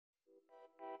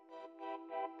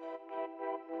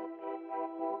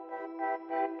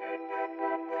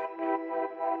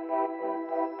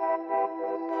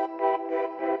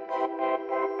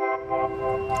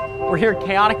We're here at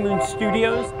Chaotic Moon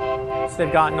Studios. So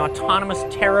they've got an autonomous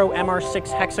Taro MR6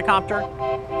 hexacopter,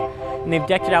 and they've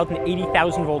decked it out with an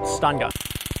 80,000 volt stun gun.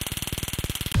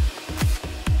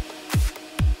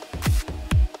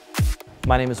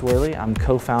 My name is Worley. I'm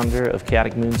co-founder of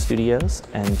Chaotic Moon Studios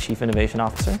and Chief Innovation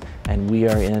Officer, and we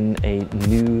are in a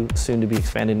new, soon-to-be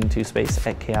expanded into space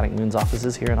at Chaotic Moon's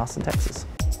offices here in Austin, Texas.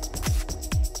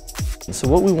 So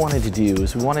what we wanted to do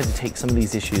is we wanted to take some of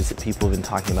these issues that people have been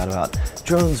talking about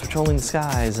drones patrolling the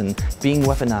skies and being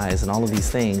weaponized and all of these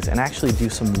things, and actually do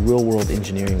some real-world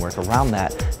engineering work around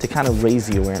that to kind of raise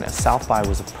the awareness. South by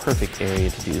was a perfect area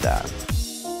to do that.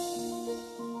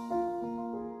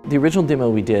 The original demo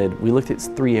we did, we looked at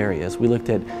three areas. We looked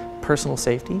at personal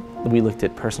safety, we looked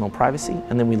at personal privacy,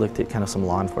 and then we looked at kind of some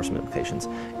law enforcement implications.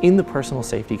 In the personal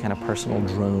safety, kind of personal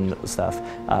drone stuff,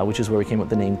 which is where we came up with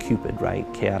the name Cupid, right?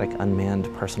 Chaotic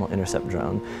Unmanned Personal Intercept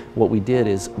Drone. What we did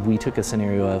is we took a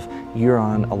scenario of you're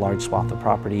on a large swath of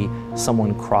property,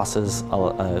 someone crosses a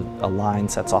line,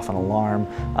 sets off an alarm,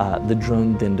 the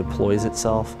drone then deploys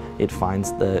itself, it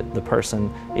finds the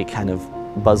person, it kind of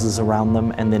buzzes around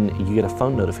them, and then you get a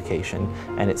phone notification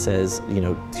and it says, you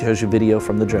know, shows you video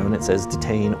from the drone, it says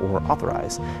detain or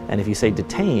authorize. And if you say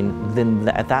detain, then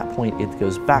at that point it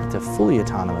goes back to fully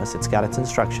autonomous. It's got its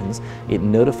instructions, it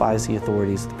notifies the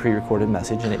authorities the pre-recorded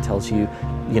message, and it tells you,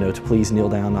 you know, to please kneel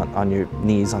down on your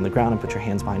knees on the ground and put your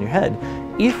hands behind your head.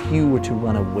 If you were to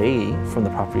run away from the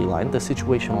property line, the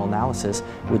situational analysis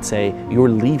would say you're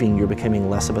leaving, you're becoming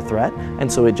less of a threat, and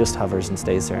so it just hovers and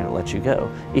stays there and it lets you go.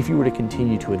 If you were to continue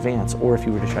to advance, or if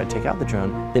you were to try to take out the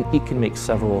drone, then it can make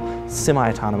several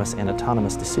semi-autonomous and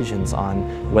autonomous decisions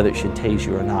on whether it should tase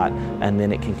you or not, and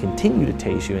then it can continue to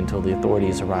tase you until the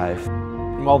authorities arrive.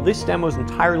 And while this demo is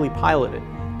entirely piloted,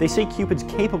 they say Cupid's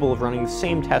capable of running the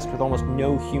same test with almost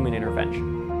no human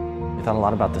intervention. We thought a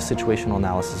lot about the situational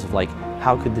analysis of, like,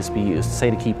 how could this be used,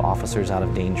 say, to keep officers out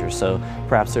of danger. So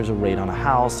perhaps there's a raid on a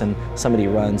house and somebody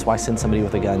runs, why send somebody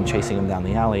with a gun chasing them down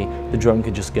the alley? The drone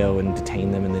could just go and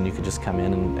detain them, and then you could just come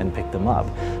in and pick them up.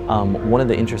 One of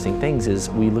the interesting things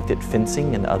is we looked at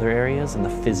fencing and other areas and the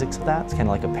physics of that. It's kind of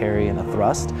like a parry and a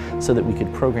thrust, so that we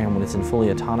could program when it's in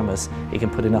fully autonomous, it can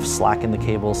put enough slack in the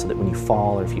cable so that when you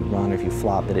fall or if you run or if you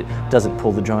flop, that it doesn't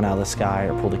pull the drone out of the sky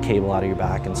or pull the cable out of your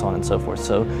back and so on and so forth.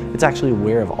 So it's actually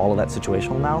aware of all of that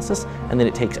situational analysis, and then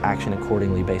it takes action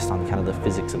accordingly based on kind of the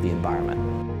physics of the environment.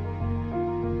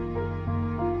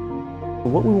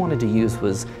 What we wanted to use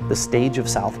was the stage of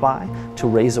South by to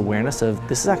raise awareness of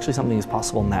this is actually something that's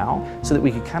possible now, so that we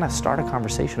could kind of start a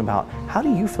conversation about how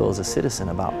do you feel as a citizen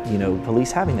about, you know,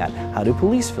 police having that? How do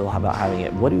police feel about having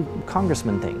it? What do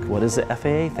congressmen think? What does the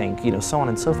FAA think? You know, so on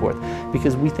and so forth.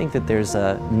 Because we think that there's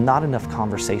not enough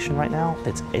conversation right now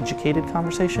that's educated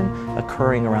conversation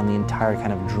occurring around the entire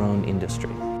kind of drone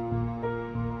industry.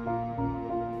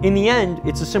 In the end,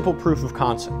 it's a simple proof of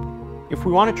concept. If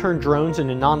we want to turn drones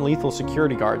into non-lethal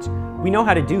security guards, we know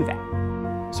how to do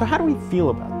that. So how do we feel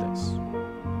about this?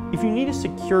 If you need a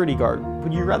security guard,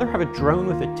 would you rather have a drone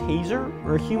with a taser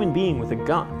or a human being with a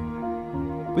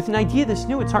gun? With an idea this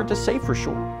new, it's hard to say for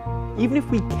sure. Even if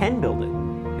we can build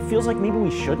it, it feels like maybe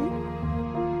we shouldn't.